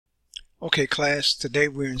Okay class, today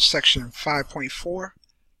we're in section 5.4,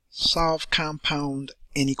 solve compound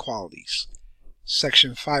inequalities.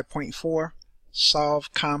 Section 5.4,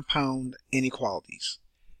 solve compound inequalities.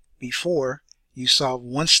 Before, you solved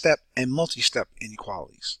one-step and multi-step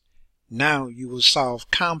inequalities. Now you will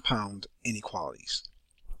solve compound inequalities.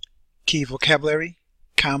 Key vocabulary: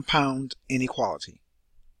 compound inequality.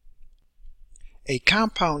 A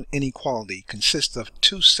compound inequality consists of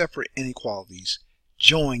two separate inequalities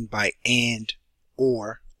joined by and,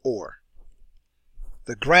 or.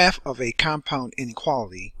 The graph of a compound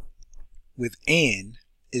inequality with and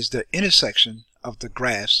is the intersection of the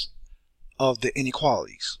graphs of the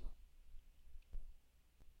inequalities.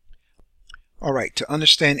 Alright, to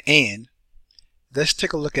understand and, let's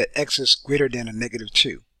take a look at x is greater than or negative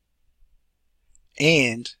 2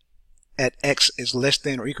 and at x is less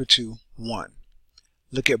than or equal to 1.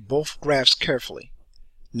 Look at both graphs carefully.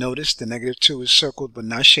 Notice the negative 2 is circled but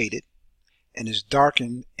not shaded and is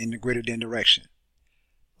darkened in the greater than direction.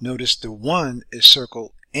 Notice the 1 is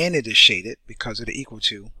circled and it is shaded because of the equal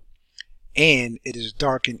to, and it is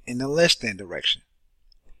darkened in the less than direction.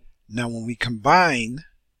 Now when we combine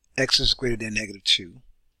x is greater than negative 2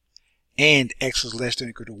 and x is less than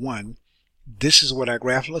or equal to 1, this is what our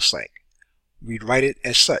graph looks like. We'd write it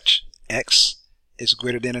as such: x is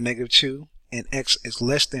greater than or negative 2 and x is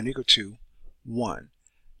less than or equal to 1.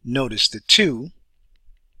 Notice the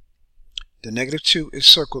negative 2 is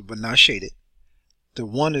circled but not shaded. The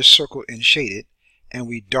 1 is circled and shaded, and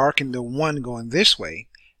we darken the 1 going this way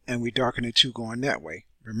and we darken the 2 going that way.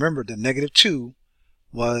 Remember, the negative 2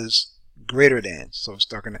 was greater than, so it's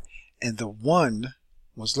darkened, and the 1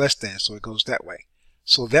 was less than, so it goes that way.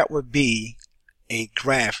 So that would be a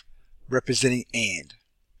graph representing and.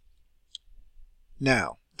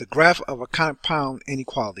 Now, the graph of a compound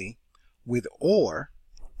inequality with or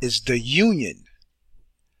is the union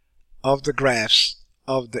of the graphs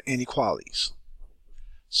of the inequalities.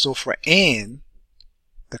 So for and,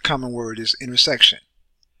 the common word is intersection.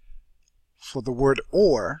 For the word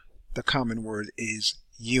or, the common word is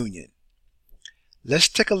union. Let's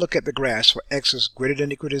take a look at the graphs for x is greater than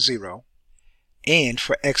or equal to 0 and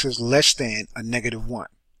for x is less than a negative 1.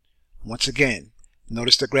 Once again,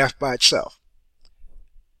 notice the graph by itself.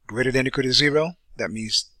 Greater than or equal to 0, that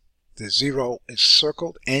means the 0 is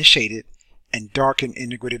circled and shaded and darkened in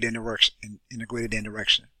the greater than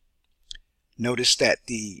direction. Notice that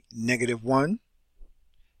the negative 1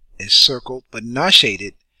 is circled but not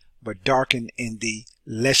shaded, but darkened in the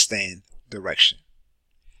less than direction.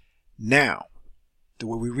 Now, the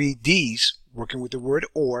way we read these, working with the word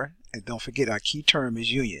or, and don't forget our key term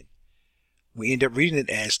is union, we end up reading it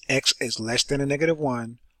as x is less than a negative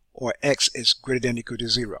 1 or x is greater than or equal to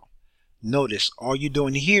 0. Notice all you're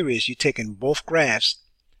doing here is you're taking both graphs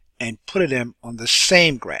and putting them on the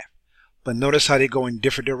same graph. But notice how they go in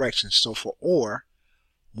different directions. So for or,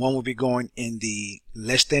 one will be going in the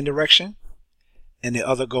less than direction and the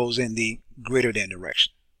other goes in the greater than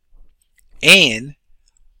direction. And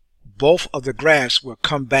both of the graphs will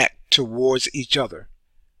come back towards each other.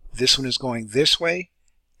 This one is going this way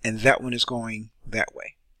and that one is going that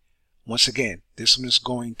way. Once again, this one is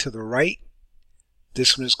going to the right,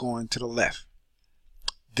 this one is going to the left.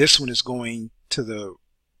 This one is going to the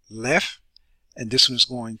left and this one is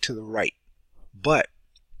going to the right, but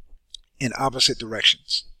in opposite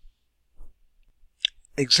directions.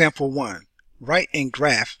 Example 1. Write and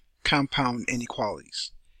graph compound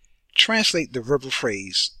inequalities. Translate the verbal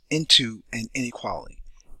phrase into an inequality,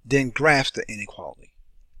 then graph the inequality.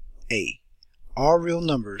 A. All real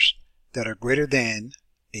numbers that are greater than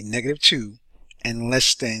a negative 2 and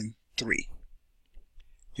less than 3.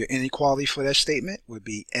 Your inequality for that statement would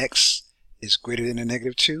be x is greater than a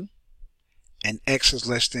negative 2 and x is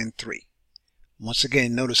less than 3. Once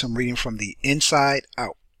again, notice I'm reading from the inside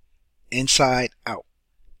out. Inside out.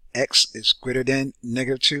 X is greater than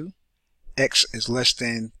negative 2, x is less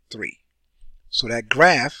than 3. So that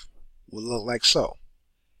graph will look like so.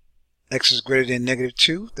 X is greater than negative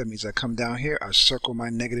 2, that means I come down here, I circle my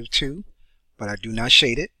negative 2, but I do not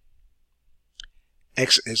shade it.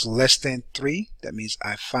 X is less than 3, that means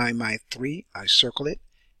I find my 3, I circle it,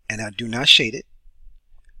 and I do not shade it.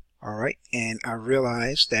 Alright, and I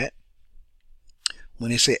realize that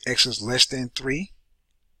when they say x is less than 3,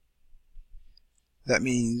 that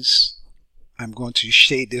means I'm going to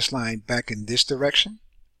shade this line back in this direction,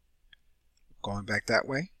 going back that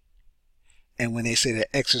way. And when they say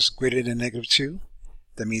that x is greater than negative 2,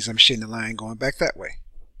 that means I'm shading the line going back that way.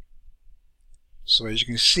 So as you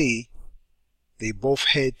can see, they both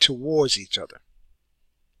head towards each other.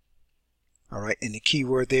 Alright, and the key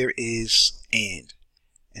word there is and.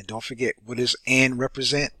 And don't forget, what does and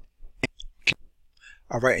represent?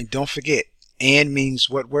 Alright, and don't forget, and means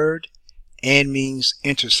what word? And means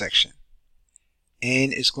intersection.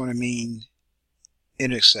 And is going to mean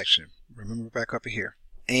intersection. Remember back up here.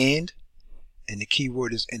 And the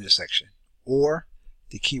keyword is intersection. Or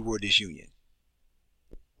the keyword is union.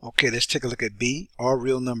 Okay, let's take a look at B. All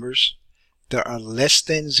real numbers that are less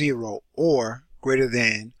than 0 or greater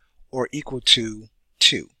than or equal to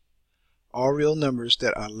 2. All real numbers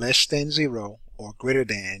that are less than 0 or greater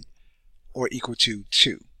than or equal to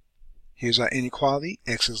 2. Here's our inequality.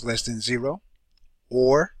 X is less than 0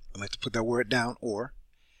 or, I'm going to put that word down, or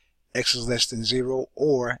x is less than 0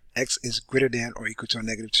 or x is greater than or equal to a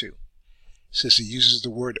negative 2. Since it uses the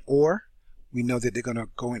word or, we know that they're going to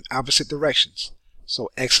go in opposite directions. So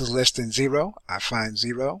x is less than 0, I find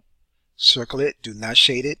 0, circle it, do not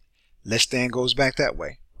shade it, less than goes back that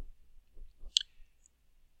way.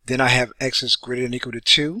 Then I have x is greater than or equal to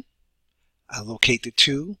 2, I locate the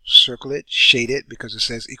 2, circle it, shade it because it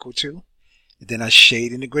says equal to, and then I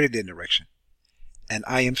shade in the greater than direction. And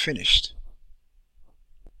I am finished.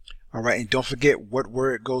 Alright, and don't forget what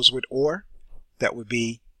word goes with or. That would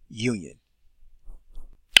be union.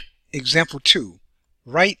 Example 2.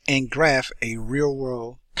 Write and graph a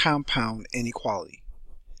real-world compound inequality.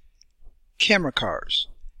 Camera cars.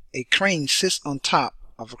 A crane sits on top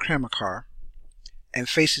of a camera car and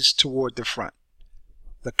faces toward the front.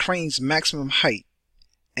 The crane's maximum height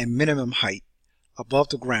and minimum height above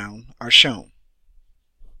the ground are shown.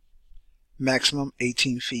 Maximum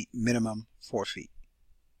 18 feet, minimum 4 feet.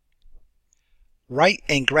 Write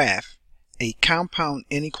and graph a compound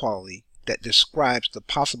inequality that describes the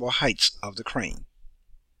possible heights of the crane.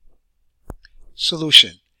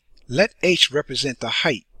 Solution. Let h represent the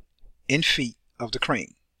height in feet of the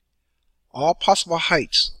crane. All possible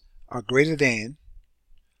heights are greater than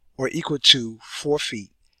or equal to 4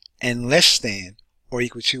 feet and less than or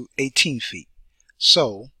equal to 18 feet.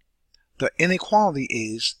 So the inequality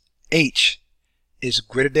is h is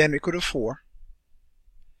greater than or equal to 4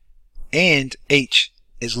 and h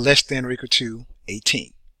is less than or equal to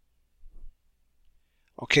 18.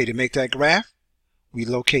 Okay, to make that graph, we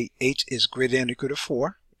locate h is greater than or equal to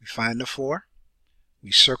 4. We find the 4,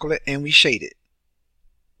 we circle it and we shade it.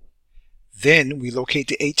 Then we locate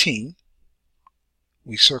the 18,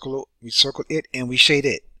 we circle it and we shade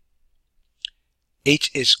it.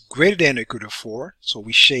 H is greater than or equal to 4, so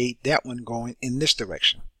we shade that one going in this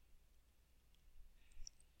direction.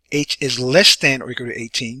 H is less than or equal to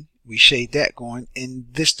 18, we shade that going in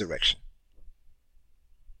this direction.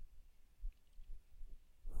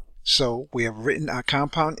 So we have written our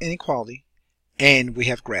compound inequality and we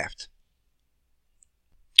have graphed.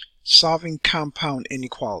 Solving compound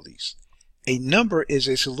inequalities. A number is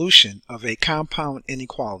a solution of a compound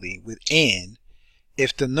inequality with and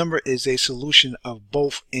if the number is a solution of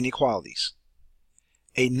both inequalities.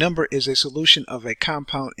 A number is a solution of a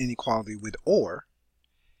compound inequality with or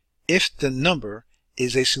if the number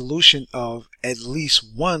is a solution of at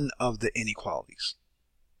least one of the inequalities.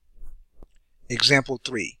 Example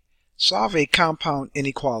 3. Solve a compound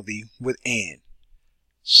inequality with and.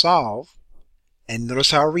 Solve, and notice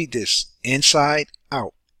how I read this, inside,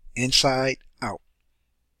 out, inside, out,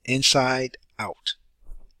 inside, out.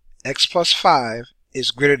 X plus 5 is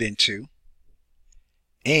greater than 2,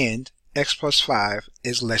 and x plus 5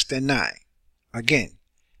 is less than 9. Again,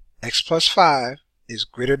 x plus 5 is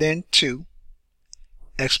greater than 2,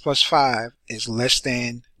 x plus 5 is less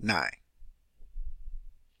than 9.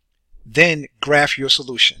 Then graph your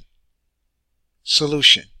solution.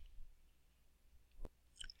 Solution.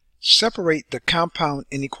 Separate the compound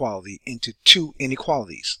inequality into two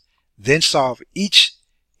inequalities, then solve each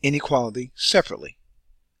inequality separately.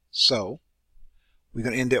 So we're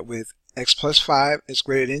going to end up with x plus 5 is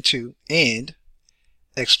greater than 2 and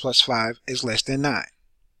x plus 5 is less than 9.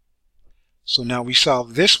 So now we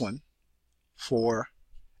solve this one for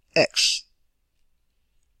x.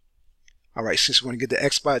 Alright, since we want to get the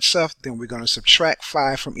x by itself, then we're going to subtract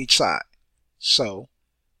 5 from each side. So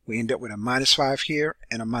we end up with a minus 5 here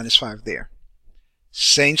and a minus 5 there.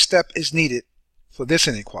 Same step is needed for this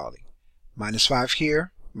inequality. Minus 5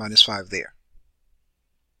 here, minus 5 there.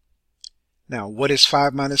 Now what is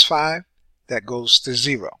 5 minus 5? That goes to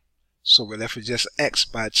 0. So we're left with just x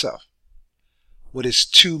by itself. What is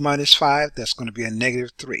 2 minus 5? That's going to be a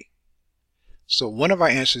negative 3. So one of our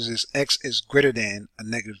answers is x is greater than a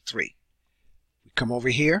negative 3. We come over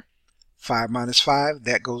here, 5 minus 5,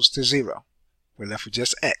 that goes to 0. We're left with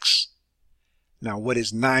just x. Now what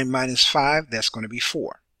is 9 minus 5? That's going to be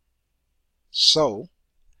 4. So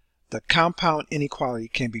the compound inequality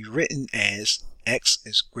can be written as x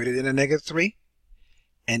is greater than a negative 3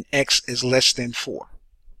 and x is less than 4.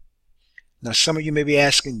 Now some of you may be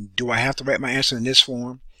asking, do I have to write my answer in this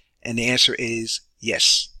form? And the answer is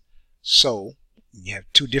yes. So you have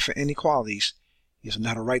two different inequalities. You have to know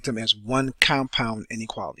how to write them as one compound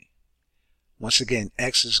inequality. Once again,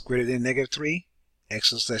 x is greater than -3,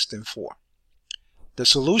 x is less than 4. The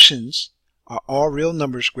solutions are all real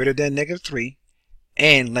numbers greater than -3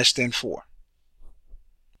 and less than 4.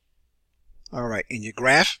 Alright, in your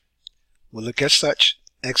graph, we'll look as such.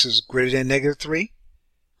 X is greater than -3.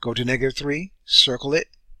 Go to -3, circle it,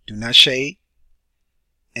 do not shade.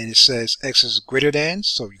 And it says x is greater than,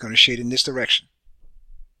 so you're going to shade in this direction.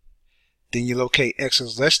 Then you locate x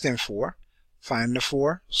is less than 4. Find the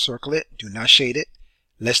 4, circle it, do not shade it.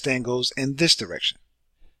 Less than goes in this direction.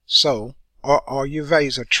 So all your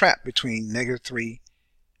values are trapped between -3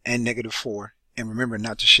 and -4. And remember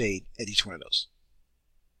not to shade at each one of those.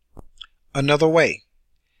 Another way.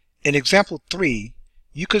 In example 3,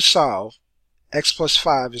 you could solve x plus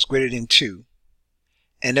 5 is greater than 2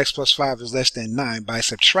 and x plus 5 is less than 9 by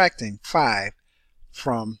subtracting 5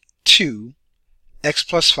 from 2, x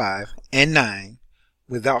plus 5, and 9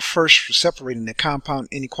 without first separating the compound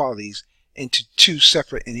inequalities into two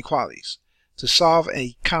separate inequalities. To solve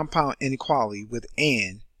a compound inequality with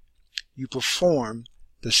and, you perform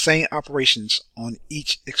the same operations on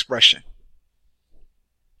each expression.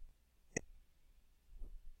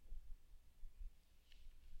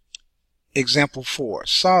 Example 4.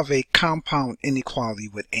 Solve a compound inequality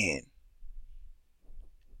with and.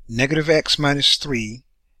 -x minus 3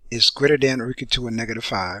 is greater than or equal to a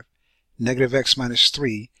 -5. -x minus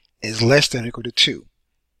 3 is less than or equal to 2.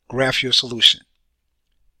 Graph your solution.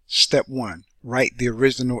 Step 1. Write the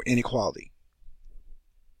original inequality.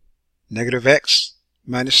 -x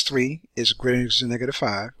minus 3 is greater than or equal to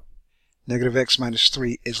 -5. -x minus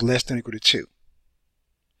 3 is less than or equal to 2.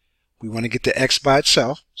 We want to get the x by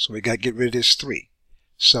itself, so we got to get rid of this 3.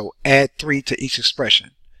 So add 3 to each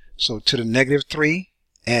expression. So to the -3,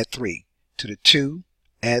 add 3. To the 2,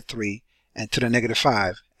 add 3. And to the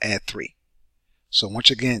 -5, add 3. So once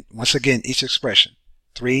again, each expression,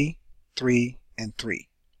 3, 3, and 3.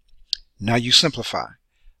 Now you simplify.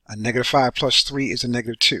 A -5 plus 3 is a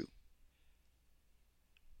 -2.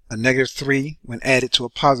 A -3, when added to a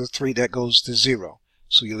 +3, that goes to 0.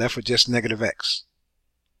 So you're left with just -x.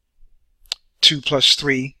 2 plus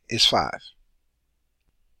 3 is 5.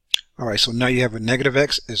 Alright, so now you have a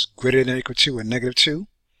 -x is greater than or equal to a -2,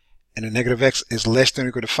 and a -x is less than or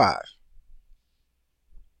equal to 5.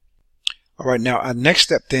 Alright, now our next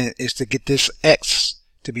step then is to get this x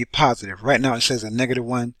to be positive. Right now it says a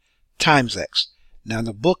 -1 times x. Now in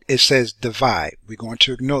the book it says divide. We're going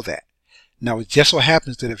to ignore that. Now it just so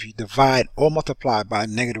happens that if you divide or multiply by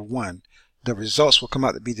 -1, the results will come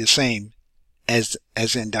out to be the same as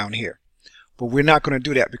in down here. But we're not going to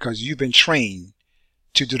do that because you've been trained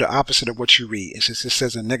to do the opposite of what you read. And since it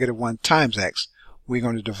says a -1 times x, we're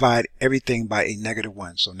going to divide everything by a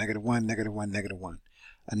 -1. So -1, -1, -1.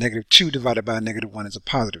 A -2 divided by a -1 is a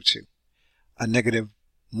 +2. A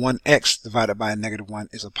 -1x divided by a -1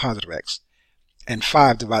 is a +x. And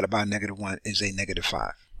 5 divided by a -1 is a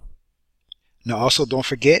 -5. Now also don't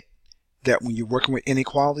forget that when you're working with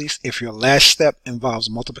inequalities, if your last step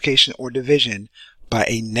involves multiplication or division by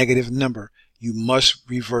a negative number, you must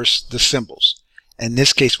reverse the symbols. In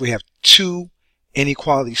this case, we have two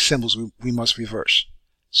inequality symbols we must reverse.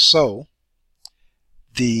 So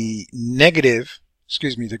the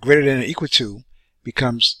the greater than or equal to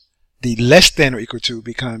becomes the less than or equal to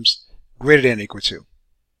becomes greater than or equal to.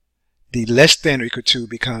 The less than or equal to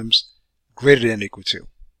becomes greater than or equal to.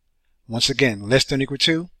 Once again, less than or equal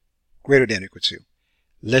to, greater than or equal to.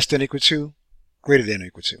 Less than or equal to, greater than or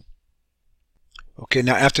equal to. Okay,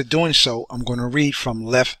 now after doing so, I'm going to read from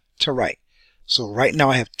left to right. So right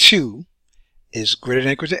now I have 2 is greater than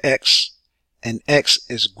or equal to x, and x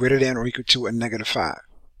is greater than or equal to a -5.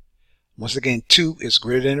 Once again, 2 is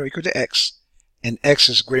greater than or equal to x, and x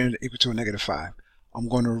is greater than or equal to a -5. I'm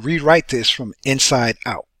going to rewrite this from inside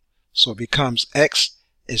out. So it becomes x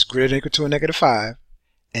is greater than or equal to a -5,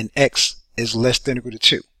 and x is less than or equal to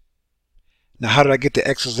 2. Now how did I get the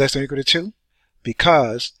x is less than or equal to 2?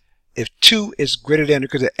 Because if 2 is greater than or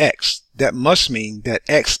equal to x, that must mean that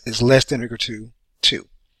x is less than or equal to 2.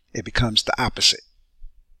 It becomes the opposite.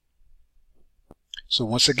 So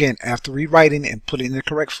once again, after rewriting and putting in the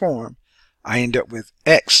correct form, I end up with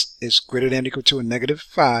x is greater than or equal to a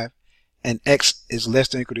 -5 and x is less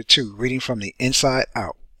than or equal to 2, reading from the inside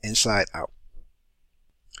out, inside out.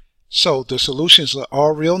 So the solutions are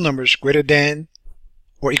all real numbers greater than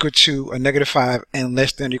or equal to a -5 and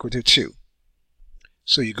less than or equal to 2.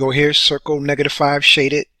 So you go here, circle -5,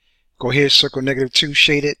 shade it. Go here, circle -2,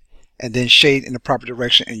 shade it, and then shade in the proper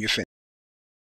direction, and you're finished.